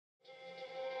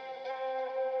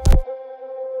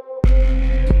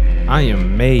I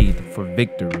am made for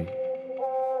victory,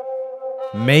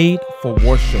 made for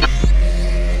worship,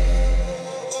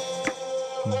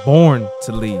 born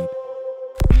to lead,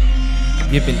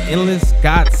 given endless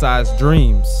God-sized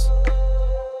dreams.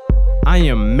 I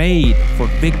am made for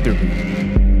victory.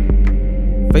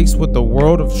 Faced with a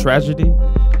world of tragedy,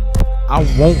 I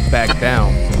won't back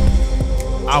down.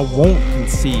 I won't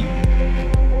concede.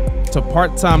 To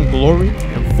part-time glory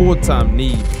and full-time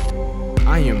need,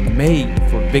 I am made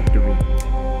for victory.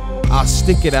 I'll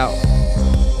stick it out.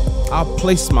 I'll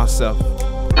place myself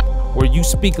where you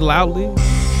speak loudly,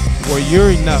 where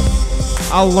you're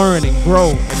enough. I'll learn and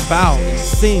grow and bow and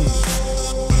sing.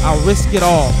 I'll risk it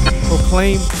all,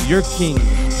 proclaim your king,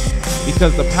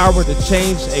 because the power to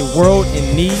change a world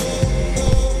in need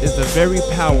is the very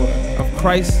power of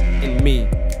Christ in me.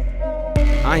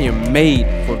 I am made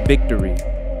for victory.